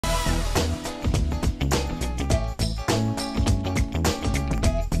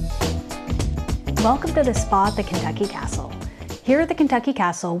Welcome to the spa at the Kentucky Castle. Here at the Kentucky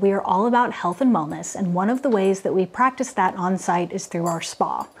Castle, we are all about health and wellness, and one of the ways that we practice that on site is through our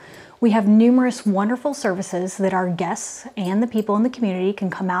spa. We have numerous wonderful services that our guests and the people in the community can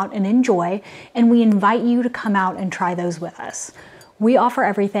come out and enjoy, and we invite you to come out and try those with us. We offer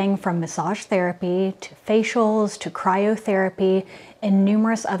everything from massage therapy to facials to cryotherapy and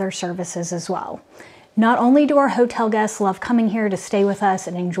numerous other services as well. Not only do our hotel guests love coming here to stay with us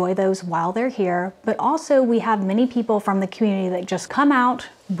and enjoy those while they're here, but also we have many people from the community that just come out,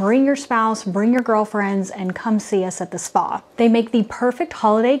 bring your spouse, bring your girlfriends, and come see us at the spa. They make the perfect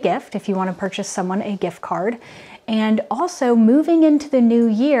holiday gift if you want to purchase someone a gift card. And also, moving into the new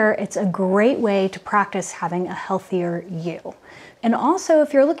year, it's a great way to practice having a healthier you. And also,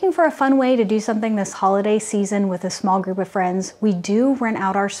 if you're looking for a fun way to do something this holiday season with a small group of friends, we do rent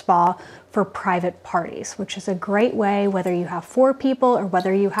out our spa for private parties, which is a great way, whether you have 4 people or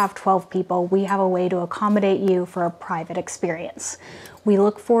whether you have 12 people, we have a way to accommodate you for a private experience. We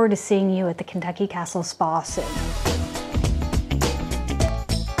look forward to seeing you at the Kentucky Castle Spa soon.